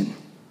weight of sin.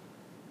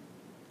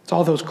 It's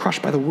all those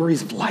crushed by the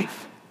worries of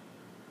life.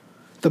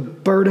 The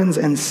burdens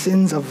and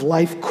sins of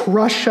life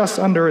crush us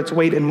under its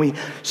weight, and we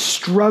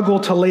struggle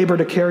to labor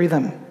to carry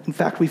them. In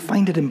fact, we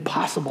find it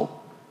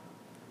impossible.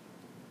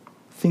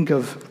 Think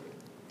of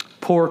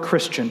poor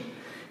Christian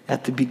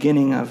at the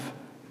beginning of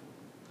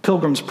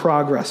Pilgrim's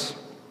Progress,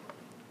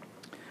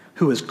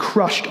 who is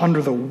crushed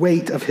under the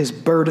weight of his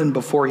burden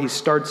before he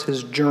starts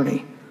his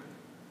journey.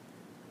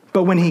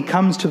 But when he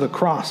comes to the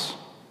cross,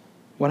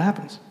 what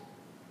happens?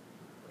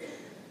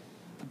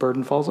 The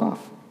burden falls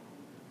off.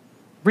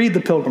 Read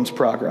the Pilgrim's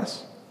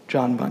Progress,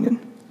 John Bunyan.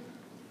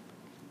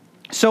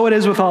 So it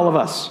is with all of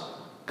us.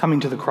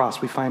 Coming to the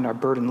cross, we find our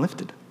burden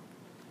lifted.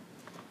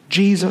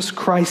 Jesus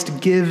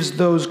Christ gives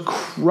those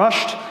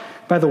crushed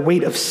by the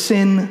weight of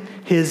sin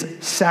his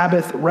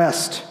Sabbath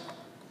rest.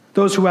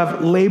 Those who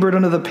have labored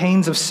under the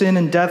pains of sin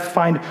and death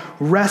find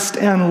rest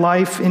and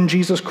life in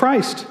Jesus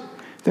Christ.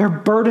 Their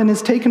burden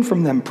is taken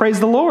from them. Praise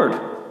the Lord.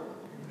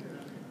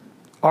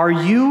 Are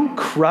you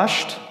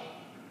crushed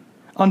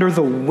under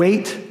the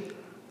weight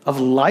of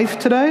life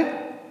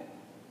today?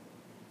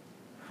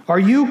 Are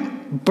you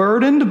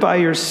burdened by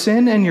your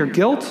sin and your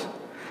guilt?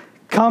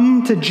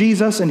 Come to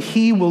Jesus and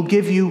he will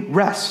give you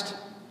rest.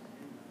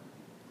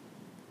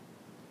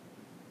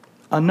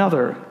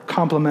 Another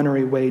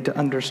complementary way to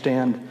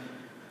understand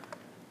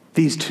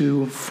these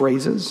two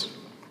phrases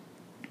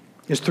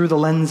is through the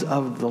lens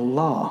of the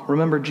law.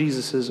 Remember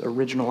Jesus'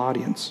 original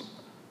audience.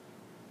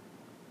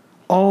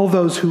 All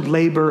those who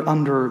labor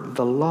under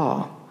the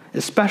law,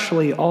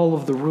 especially all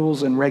of the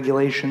rules and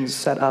regulations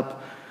set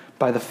up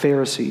by the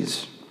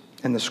Pharisees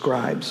and the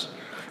scribes.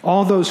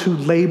 All those who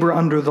labor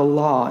under the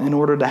law in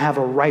order to have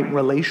a right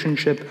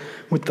relationship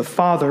with the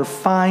Father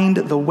find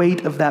the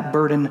weight of that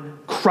burden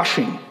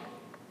crushing.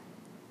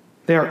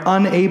 They are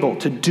unable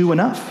to do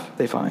enough,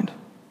 they find.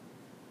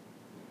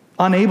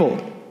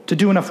 Unable to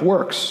do enough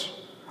works.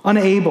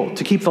 Unable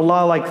to keep the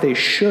law like they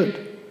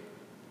should.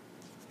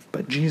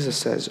 But Jesus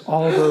says,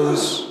 all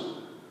those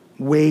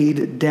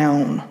weighed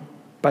down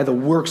by the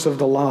works of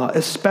the law,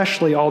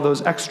 especially all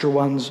those extra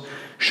ones,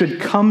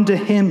 should come to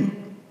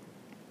him,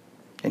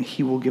 and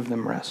he will give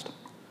them rest.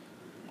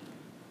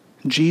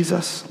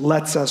 Jesus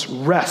lets us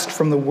rest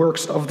from the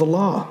works of the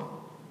law.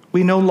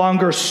 We no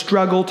longer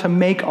struggle to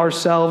make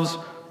ourselves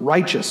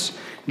righteous.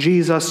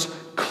 Jesus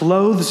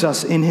clothes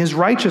us in his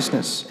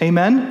righteousness.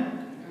 Amen?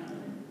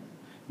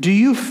 Do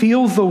you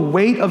feel the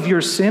weight of your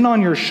sin on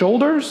your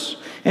shoulders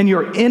and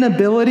your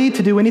inability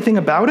to do anything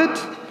about it?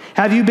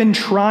 Have you been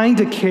trying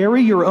to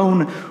carry your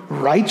own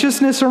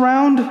righteousness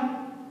around?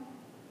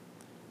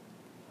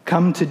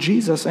 Come to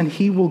Jesus and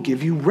he will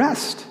give you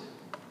rest.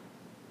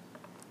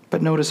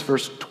 But notice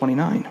verse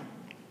 29.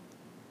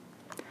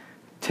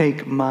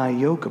 Take my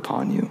yoke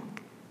upon you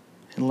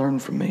and learn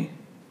from me.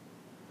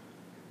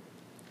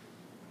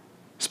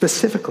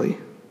 Specifically,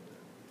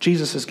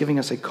 Jesus is giving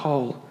us a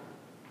call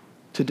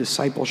to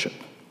discipleship.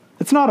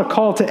 It's not a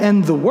call to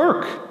end the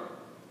work.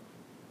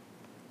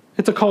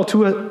 It's a call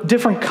to a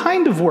different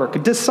kind of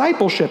work,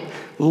 discipleship.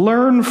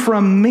 Learn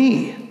from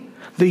me.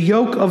 The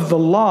yoke of the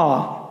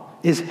law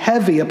is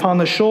heavy upon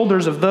the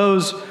shoulders of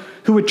those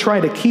who would try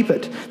to keep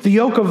it. The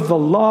yoke of the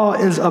law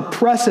is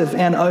oppressive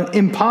and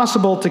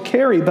impossible to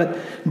carry, but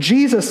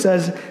Jesus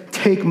says,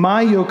 take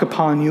my yoke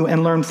upon you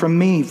and learn from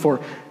me, for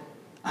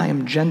I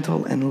am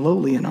gentle and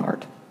lowly in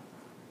heart,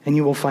 and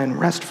you will find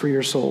rest for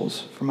your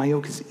souls, for my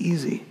yoke is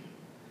easy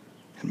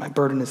and my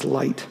burden is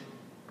light.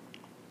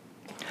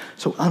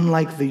 So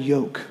unlike the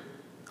yoke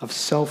of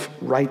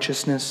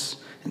self-righteousness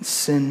and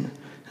sin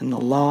and the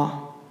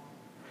law,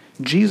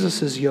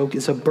 Jesus' yoke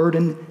is a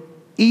burden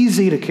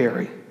easy to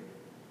carry.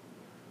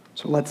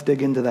 So let's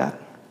dig into that.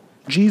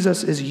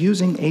 Jesus is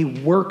using a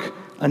work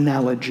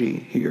analogy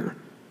here.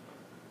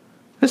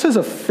 This is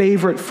a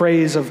favorite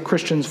phrase of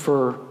Christians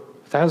for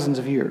thousands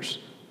of years.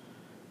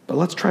 But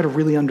let's try to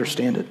really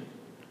understand it.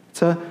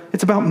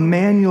 It's about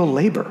manual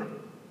labor.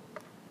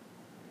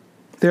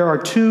 There are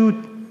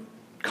two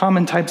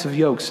common types of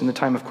yokes in the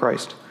time of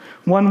Christ.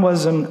 One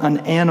was an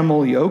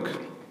animal yoke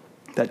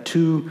that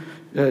two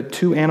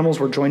animals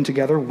were joined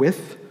together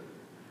with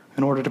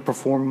in order to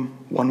perform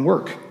one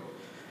work.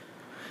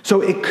 So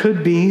it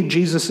could be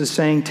Jesus is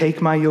saying,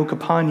 take my yoke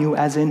upon you,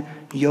 as in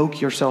yoke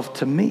yourself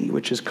to me,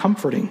 which is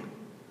comforting.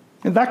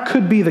 And that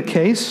could be the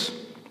case.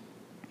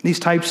 These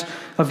types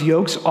of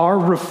yokes are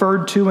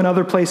referred to in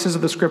other places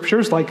of the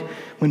scriptures, like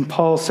when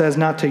Paul says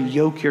not to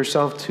yoke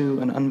yourself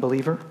to an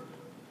unbeliever.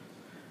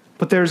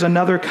 But there's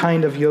another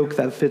kind of yoke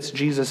that fits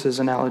Jesus'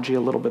 analogy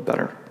a little bit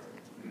better.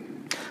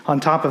 On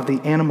top of the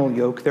animal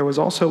yoke, there was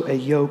also a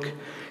yoke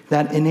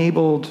that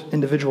enabled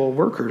individual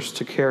workers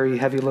to carry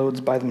heavy loads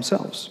by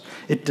themselves.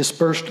 It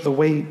dispersed the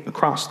weight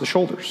across the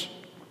shoulders.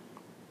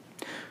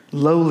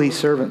 Lowly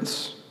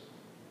servants,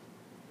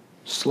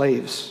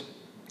 slaves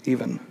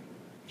even,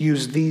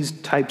 used these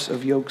types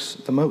of yokes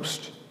the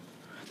most.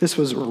 This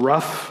was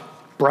rough,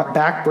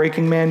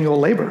 back-breaking manual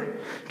labor.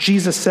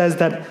 Jesus says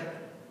that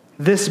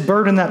this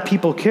burden that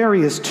people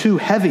carry is too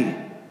heavy.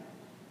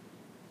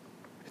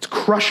 It's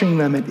crushing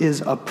them. It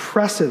is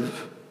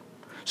oppressive.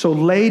 So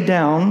lay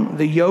down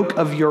the yoke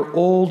of your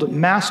old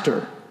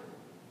master,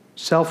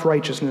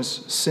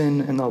 self-righteousness,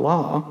 sin, and the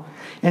law,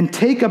 and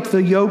take up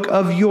the yoke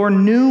of your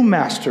new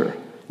master,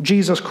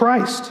 Jesus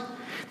Christ.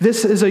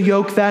 This is a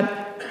yoke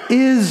that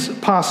is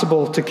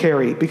possible to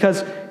carry,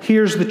 because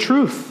here's the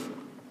truth.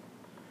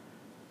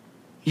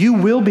 You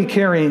will be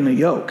carrying a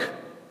yoke.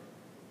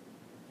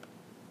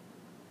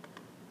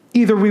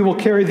 Either we will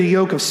carry the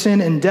yoke of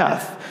sin and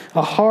death,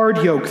 a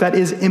hard yoke that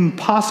is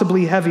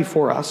impossibly heavy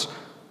for us,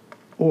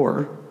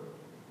 or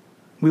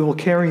we will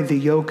carry the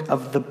yoke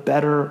of the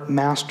better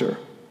master,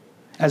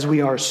 as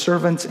we are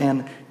servants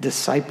and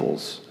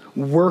disciples,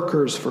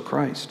 workers for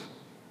Christ.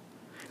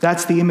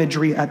 That's the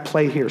imagery at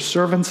play here,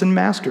 servants and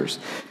masters.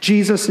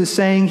 Jesus is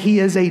saying he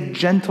is a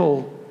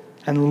gentle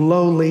and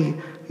lowly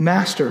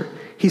master.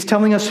 He's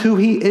telling us who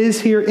he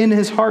is here in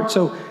his heart,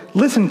 so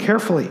listen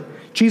carefully.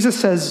 Jesus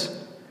says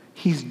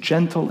he's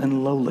gentle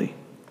and lowly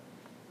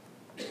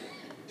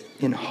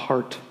in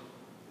heart.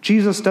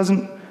 Jesus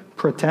doesn't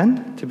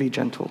pretend to be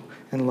gentle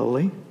and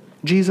lowly.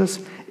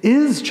 Jesus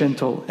is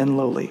gentle and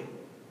lowly.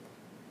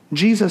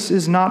 Jesus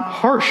is not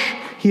harsh.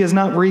 He is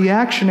not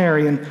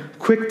reactionary and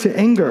quick to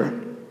anger.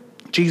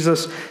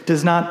 Jesus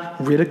does not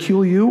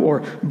ridicule you or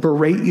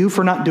berate you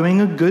for not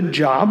doing a good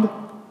job.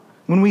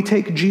 When we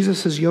take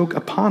Jesus' yoke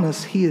upon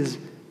us, he is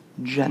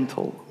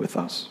gentle with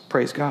us.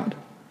 Praise God.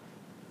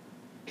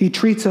 He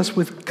treats us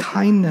with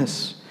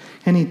kindness,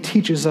 and he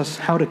teaches us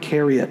how to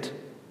carry it.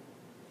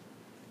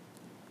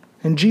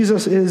 And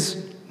Jesus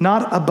is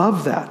not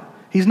above that.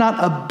 He's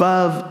not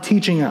above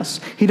teaching us.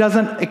 He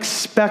doesn't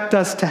expect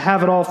us to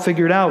have it all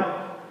figured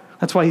out.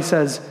 That's why he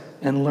says,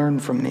 and learn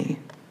from me.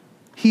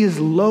 He is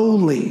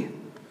lowly.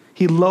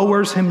 He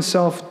lowers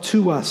himself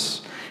to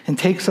us and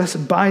takes us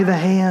by the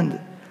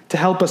hand to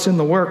help us in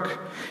the work.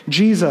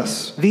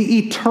 Jesus, the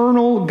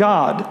eternal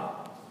God,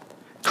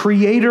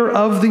 creator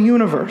of the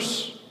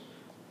universe,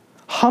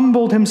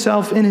 humbled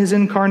himself in his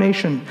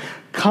incarnation,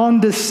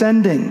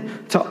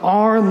 condescending to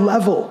our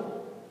level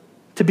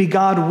to be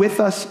God with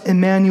us,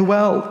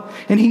 Emmanuel.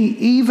 And he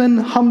even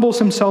humbles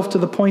himself to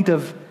the point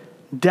of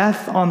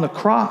death on the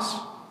cross.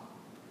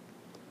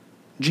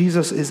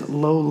 Jesus is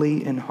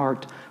lowly in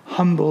heart,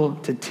 humble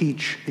to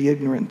teach the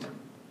ignorant.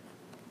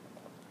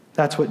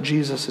 That's what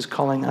Jesus is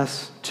calling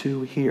us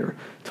to here,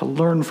 to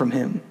learn from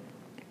him.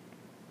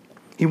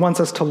 He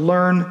wants us to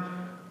learn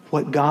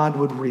what God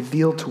would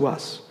reveal to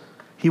us.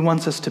 He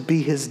wants us to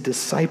be his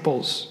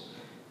disciples.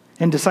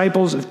 And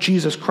disciples of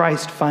Jesus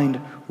Christ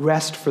find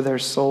rest for their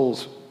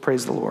souls.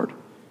 Praise the Lord.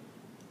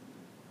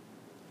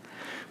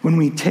 When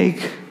we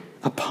take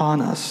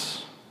upon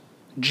us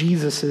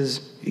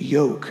Jesus'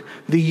 yoke,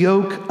 the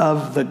yoke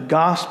of the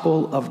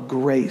gospel of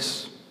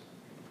grace,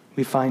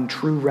 we find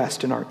true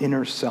rest in our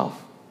inner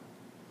self.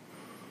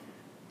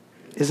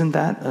 Isn't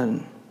that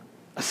an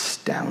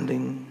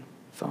astounding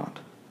thought?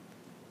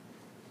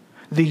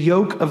 The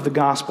yoke of the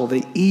gospel,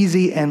 the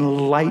easy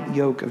and light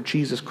yoke of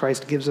Jesus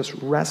Christ, gives us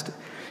rest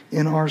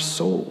in our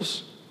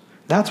souls.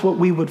 That's what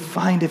we would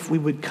find if we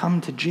would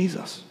come to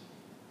Jesus.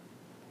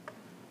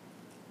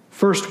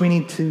 First, we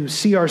need to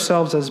see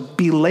ourselves as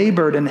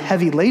belabored and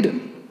heavy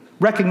laden.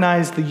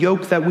 Recognize the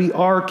yoke that we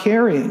are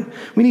carrying.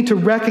 We need to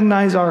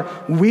recognize our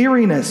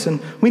weariness, and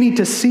we need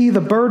to see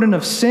the burden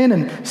of sin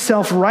and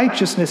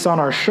self-righteousness on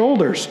our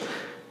shoulders,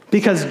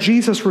 because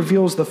Jesus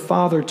reveals the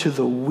Father to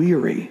the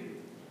weary.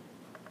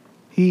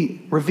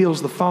 He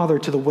reveals the Father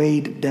to the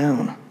weighed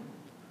down.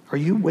 Are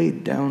you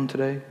weighed down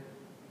today?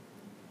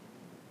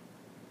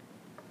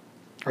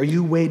 Are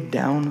you weighed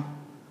down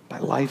by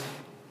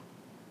life?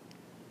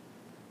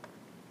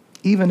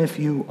 Even if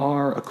you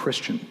are a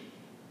Christian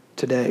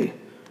today,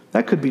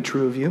 that could be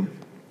true of you.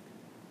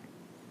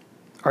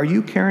 Are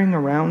you carrying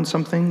around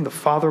something the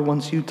Father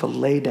wants you to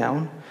lay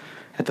down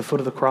at the foot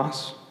of the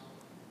cross?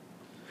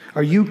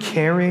 Are you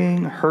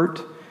carrying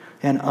hurt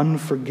and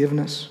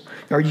unforgiveness?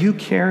 Are you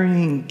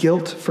carrying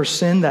guilt for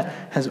sin that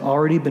has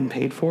already been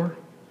paid for?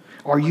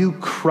 Are you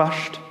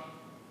crushed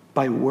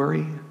by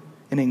worry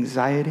and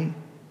anxiety?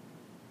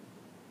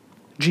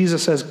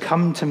 Jesus says,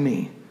 "Come to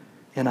me,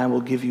 and I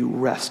will give you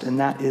rest." And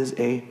that is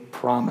a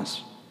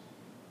promise.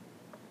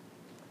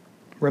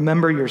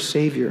 Remember your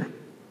Savior,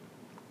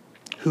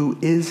 who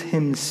is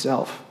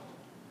himself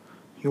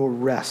your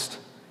rest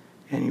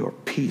and your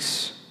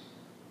peace,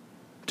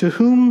 to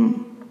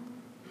whom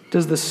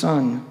does the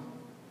Son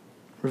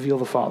reveal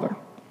the Father?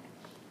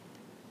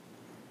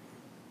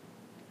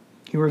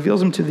 He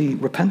reveals him to the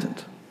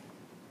repentant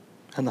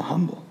and the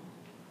humble.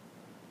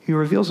 He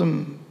reveals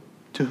him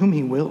to whom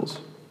he wills.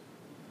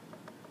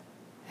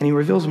 And he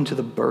reveals him to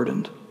the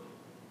burdened.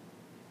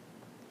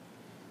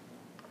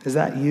 Is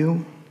that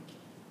you?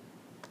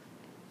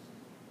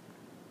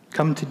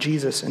 Come to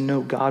Jesus and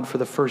know God for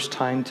the first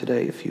time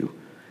today if you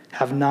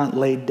have not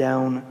laid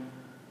down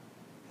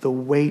the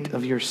weight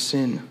of your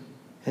sin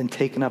and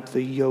taken up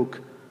the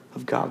yoke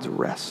of God's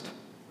rest.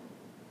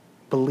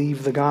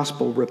 Believe the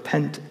gospel,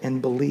 repent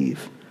and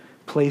believe.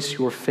 Place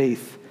your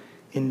faith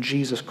in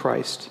Jesus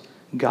Christ,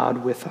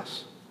 God with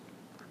us.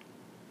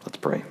 Let's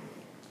pray.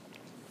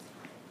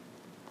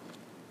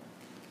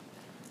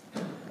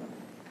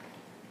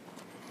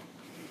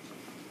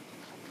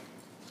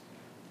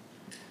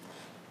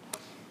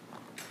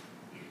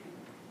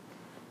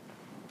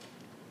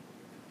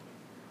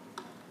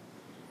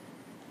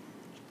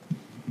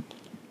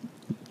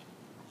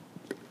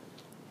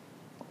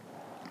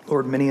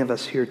 Lord, many of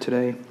us here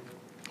today,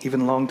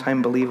 even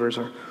longtime believers,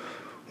 are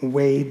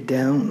weighed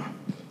down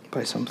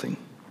by something,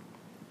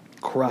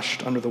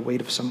 crushed under the weight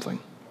of something.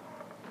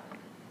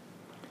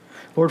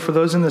 Lord, for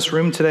those in this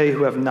room today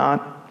who have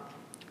not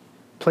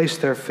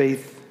placed their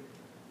faith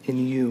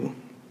in you,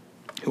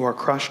 who are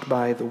crushed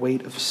by the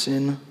weight of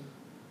sin,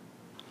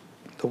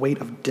 the weight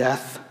of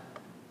death,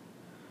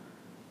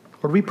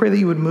 Lord, we pray that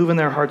you would move in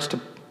their hearts to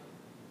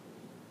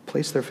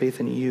place their faith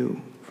in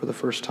you for the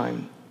first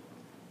time,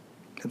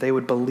 that they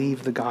would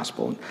believe the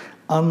gospel. And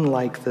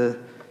unlike the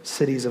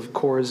cities of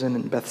Chorazin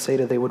and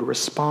Bethsaida, they would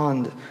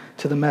respond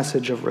to the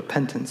message of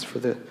repentance, for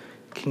the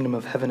kingdom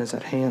of heaven is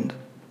at hand.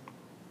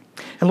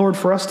 And Lord,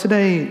 for us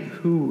today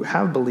who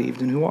have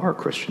believed and who are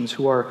Christians,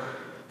 who are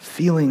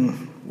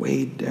feeling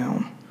weighed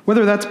down,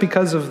 whether that's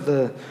because of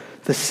the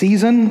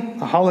season,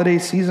 the holiday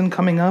season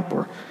coming up,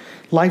 or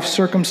life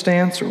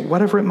circumstance, or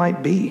whatever it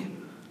might be,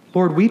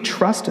 Lord, we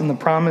trust in the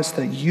promise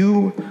that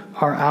you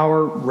are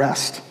our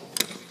rest,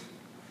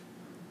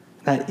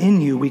 that in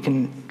you we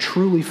can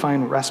truly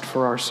find rest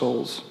for our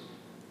souls.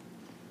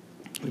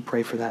 We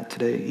pray for that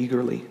today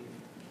eagerly.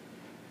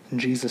 In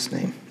Jesus'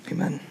 name,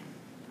 amen.